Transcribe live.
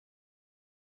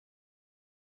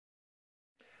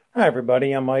Hi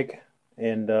everybody, I'm Mike,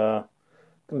 and I'm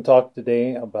going to talk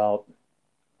today about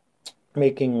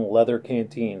making leather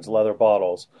canteens, leather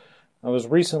bottles. I was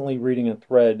recently reading a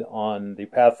thread on the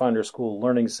Pathfinder School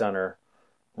Learning Center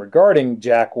regarding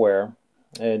jackware,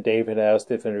 and Dave had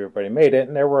asked if everybody made it,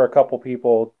 and there were a couple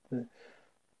people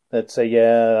that say,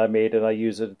 yeah, I made it, I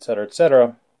use it, etc.,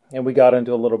 etc., and we got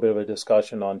into a little bit of a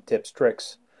discussion on tips,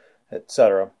 tricks,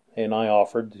 etc., and I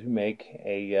offered to make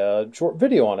a short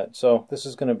video on it, so this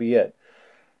is going to be it.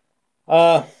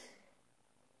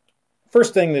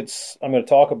 First thing I'm going to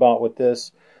talk about with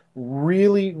this,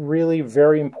 really, really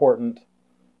very important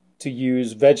to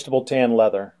use vegetable tan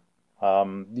leather.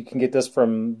 You can get this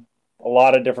from a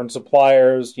lot of different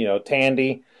suppliers,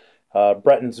 Tandy,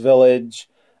 Bretton's Village.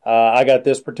 I got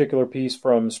this particular piece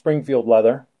from Springfield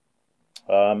Leather.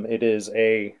 It is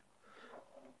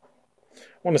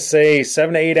I want to say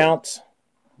 7 to 8 ounce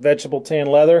vegetable tan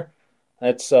leather.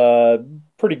 That's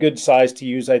pretty good size to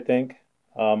use, I think.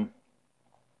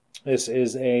 This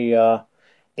is a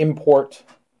import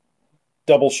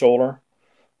double shoulder,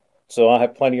 so I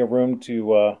have plenty of room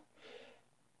to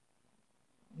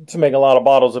make a lot of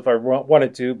bottles if I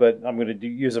wanted to. But I'm going to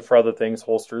use it for other things: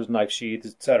 holsters, knife sheaths,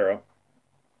 etc.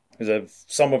 Because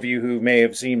some of you who may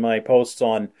have seen my posts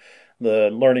on the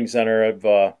Learning Center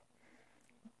have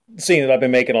seen that I've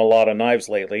been making a lot of knives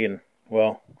lately, and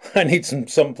well, I need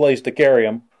some place to carry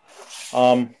them.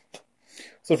 So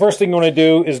the first thing I'm going to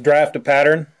do is draft a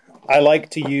pattern. I like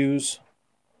to use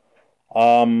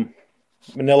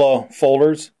manila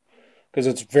folders because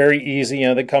it's very easy.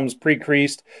 That comes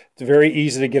pre-creased. It's very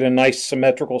easy to get a nice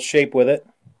symmetrical shape with it.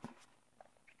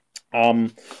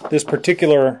 This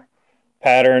particular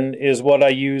pattern is what I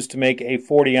use to make a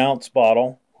 40-ounce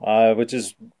bottle, which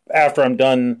is after I'm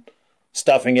done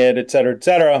stuffing it,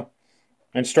 etc.,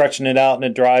 and stretching it out and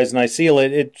it dries and I seal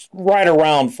it, it's right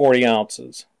around 40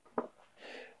 ounces.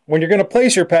 When you're going to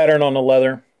place your pattern on the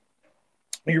leather,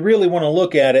 you really want to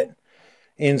look at it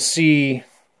and see,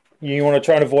 you want to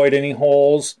try to avoid any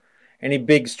holes, any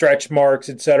big stretch marks,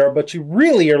 etc., but you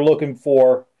really are looking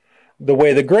for the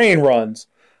way the grain runs,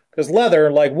 because leather,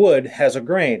 like wood, has a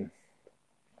grain.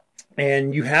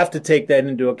 And you have to take that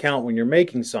into account when you're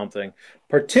making something,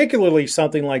 particularly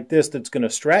something like this that's going to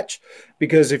stretch,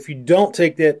 because if you don't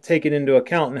take it into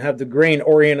account and have the grain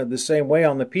oriented the same way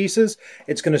on the pieces,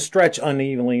 it's going to stretch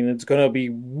unevenly and it's going to be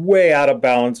way out of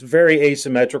balance, very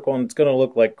asymmetrical, and it's going to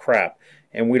look like crap.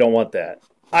 And we don't want that.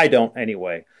 I don't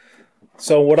anyway.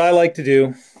 So what I like to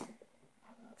do,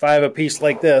 if I have a piece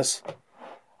like this,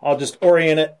 I'll just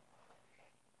orient it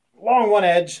along one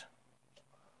edge,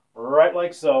 right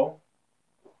like so.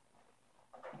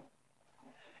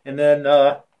 And then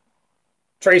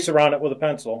trace around it with a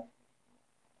pencil.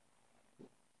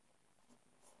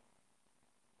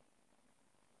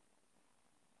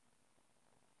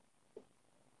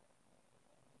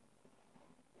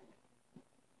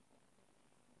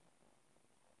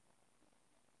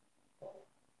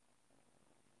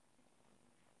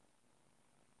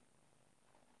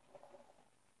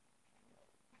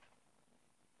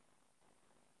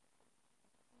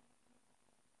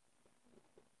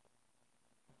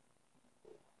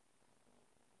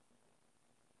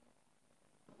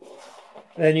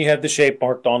 Then you have the shape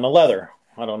marked on the leather.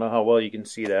 I don't know how well you can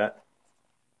see that.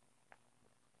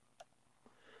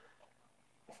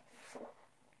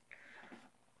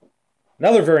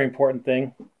 Another very important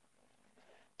thing,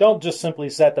 don't just simply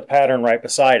set the pattern right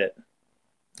beside it.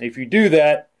 If you do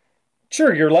that,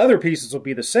 sure, your leather pieces will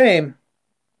be the same,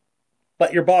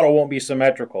 but your bottle won't be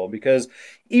symmetrical, because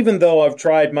even though I've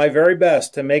tried my very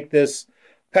best to make this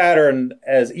pattern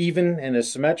as even and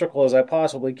as symmetrical as I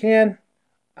possibly can,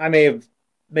 I may have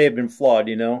been flawed,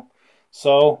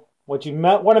 So what you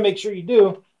want to make sure you do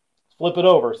is flip it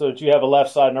over so that you have a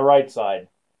left side and a right side.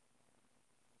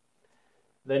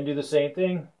 Then do the same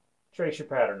thing, trace your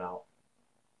pattern out.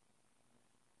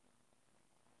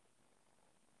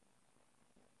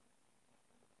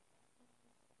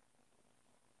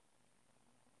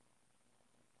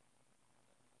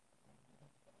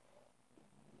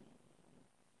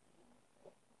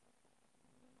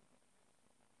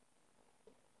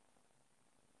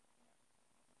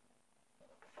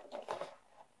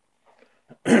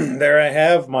 There I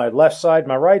have my left side,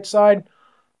 my right side,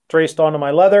 traced onto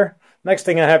my leather. Next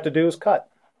thing I have to do is cut.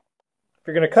 If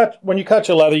you're going to cut, when you cut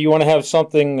your leather, you want to have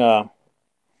something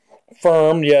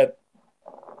firm yet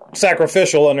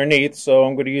sacrificial underneath. So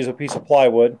I'm going to use a piece of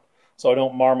plywood so I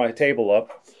don't mar my table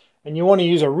up. And you want to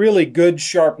use a really good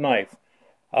sharp knife.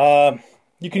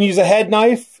 You can use a head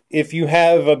knife. If you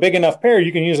have a big enough pair,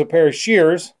 you can use a pair of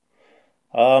shears.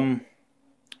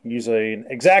 Use an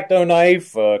X-Acto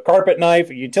knife, a carpet knife,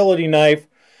 a utility knife,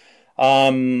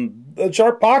 a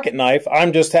sharp pocket knife.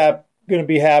 I'm just going to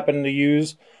be happening to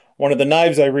use one of the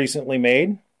knives I recently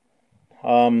made.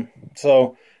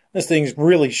 So this thing's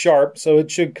really sharp, so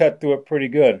it should cut through it pretty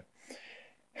good.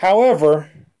 However,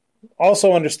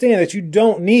 also understand that you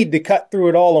don't need to cut through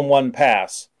it all in one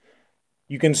pass.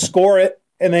 You can score it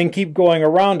and then keep going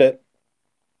around it.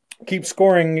 Keep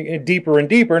scoring deeper and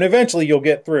deeper, and eventually you'll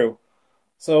get through.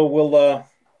 So we'll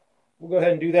go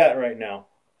ahead and do that right now.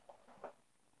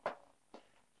 You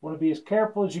want to be as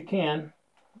careful as you can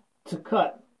to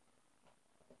cut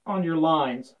on your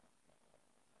lines.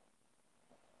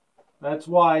 That's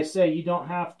why I say you don't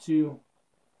have to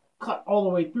cut all the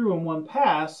way through in one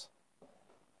pass.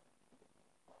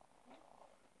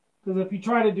 Because if you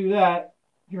try to do that,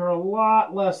 you're a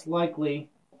lot less likely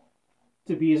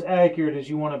to be as accurate as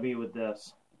you want to be with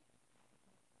this.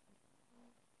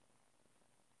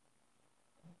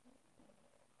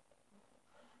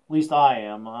 At least I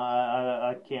am.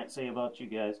 I can't say about you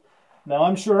guys. Now,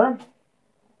 I'm sure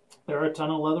there are a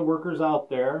ton of leather workers out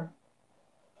there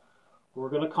who are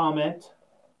going to comment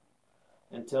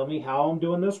and tell me how I'm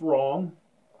doing this wrong.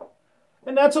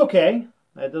 And that's okay.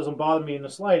 That doesn't bother me in the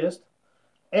slightest.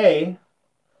 I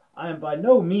am by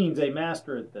no means a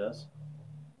master at this.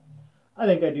 I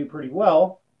think I do pretty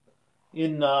well.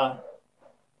 In the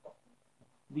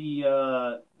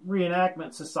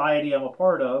reenactment society I'm a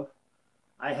part of,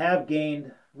 I have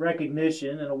gained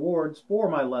recognition and awards for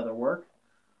my leather work.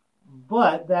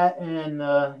 But that and,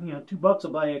 $2 will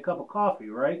buy you a cup of coffee,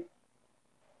 right?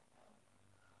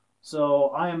 So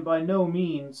I am by no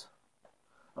means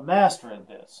a master at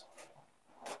this.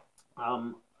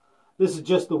 This is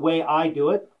just the way I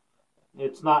do it.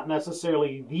 It's not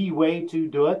necessarily the way to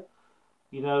do it.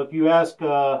 You know, if you ask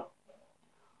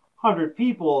 100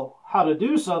 people how to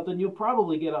do something, you'll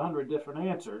probably get 100 different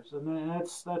answers. And then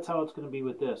that's how it's going to be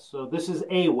with this. So this is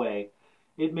a way.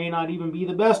 It may not even be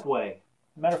the best way.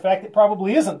 Matter of fact, it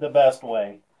probably isn't the best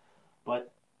way.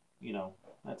 But,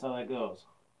 that's how that goes.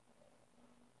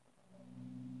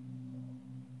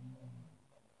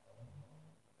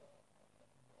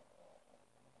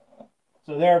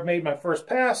 So there I've made my first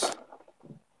pass.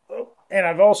 And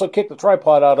I've also kicked the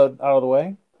tripod out of the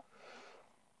way.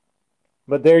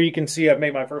 But there you can see I've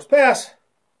made my first pass.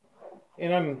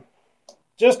 And I'm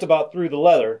just about through the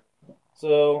leather.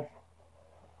 So,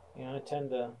 I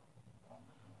tend to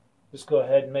just go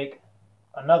ahead and make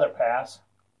another pass,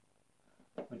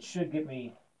 which should get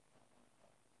me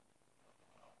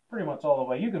pretty much all the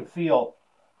way. You can feel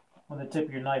when the tip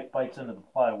of your knife bites into the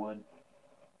plywood.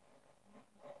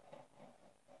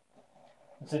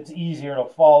 It's easier to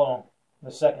follow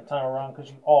the second time around because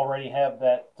you already have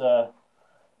that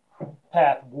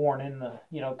path worn in the,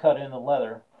 cut in the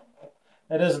leather.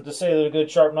 That isn't to say that a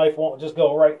good sharp knife won't just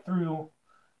go right through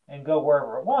and go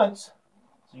wherever it wants.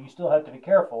 So you still have to be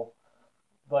careful.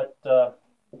 But,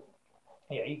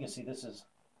 yeah, you can see this is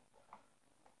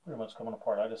pretty much coming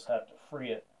apart. I just have to free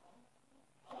it.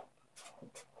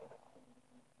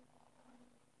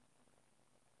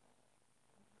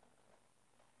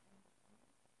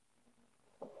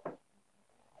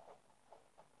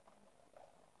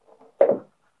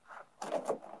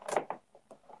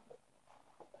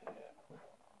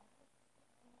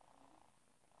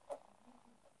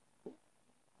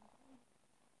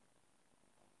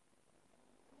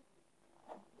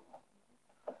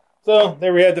 So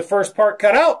there we have the first part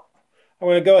cut out. I'm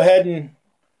going to go ahead and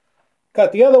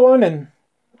cut the other one and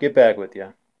get back with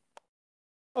you.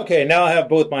 Okay, now I have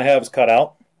both my halves cut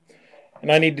out,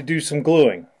 and I need to do some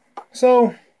gluing.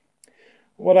 So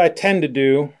what I tend to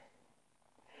do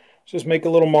is just make a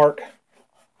little mark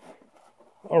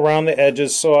around the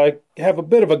edges so I have a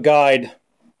bit of a guide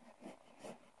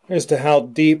as to how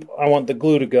deep I want the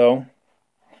glue to go.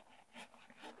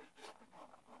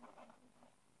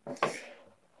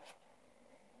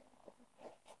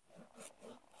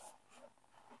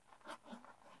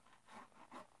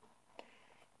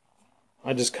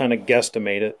 I just kind of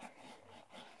guesstimate it.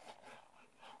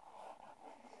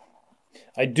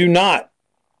 I do not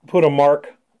put a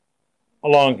mark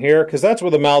along here because that's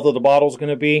where the mouth of the bottle is going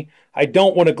to be. I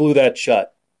don't want to glue that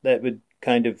shut. That would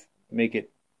kind of make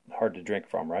it hard to drink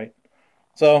from, right?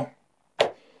 So I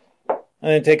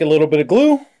then take a little bit of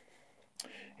glue,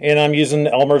 and I'm using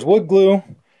Elmer's wood glue.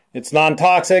 It's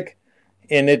non-toxic,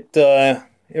 and it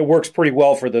works pretty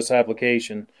well for this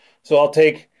application. So I'll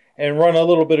take and run a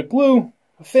little bit of glue,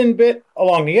 a thin bit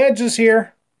along the edges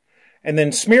here, and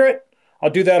then smear it.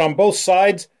 I'll do that on both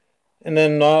sides, and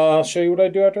then I'll show you what I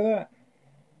do after that.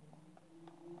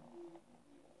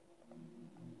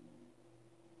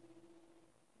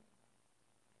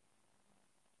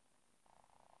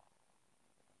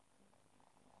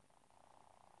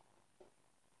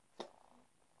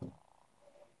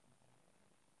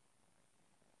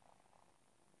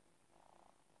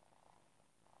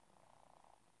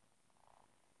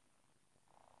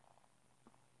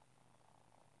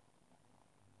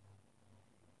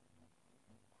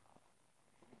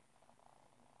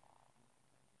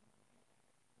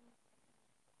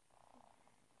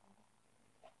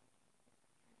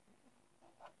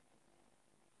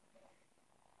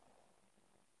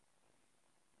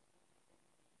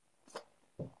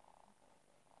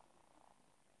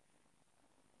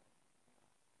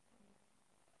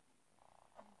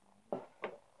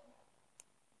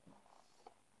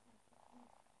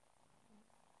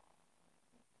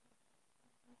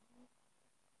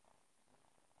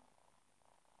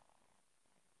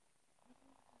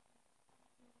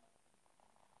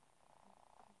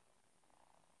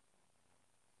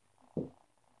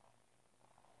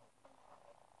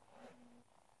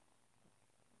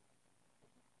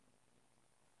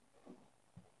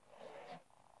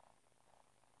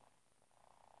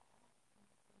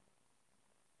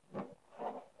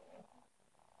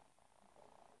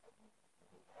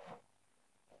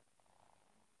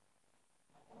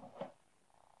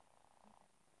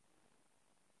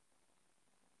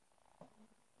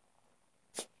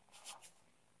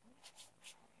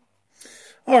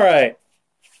 All right.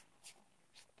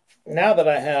 Now that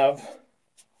I have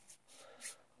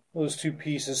those two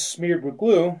pieces smeared with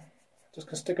glue, just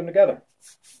gonna stick them together.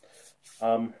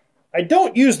 I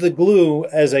don't use the glue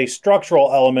as a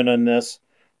structural element in this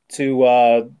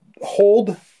to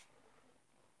hold,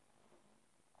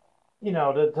 you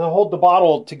know, to hold the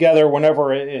bottle together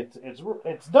whenever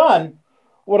it's done.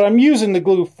 What I'm using the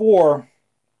glue for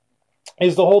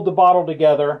is to hold the bottle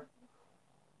together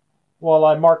while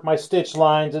I mark my stitch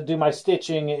lines and do my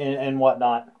stitching and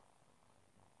whatnot.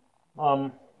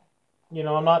 You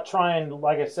know, I'm not trying,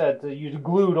 like I said, to use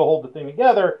glue to hold the thing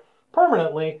together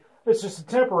permanently. It's just a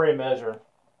temporary measure.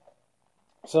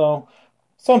 So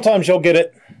sometimes you'll get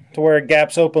it to where it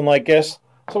gaps open like this.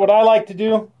 So what I like to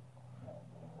do,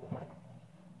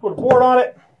 put a board on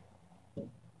it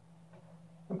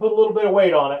and put a little bit of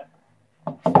weight on it.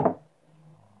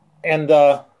 And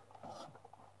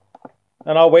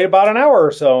I'll wait about an hour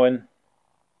or so and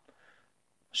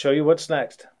show you what's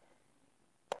next.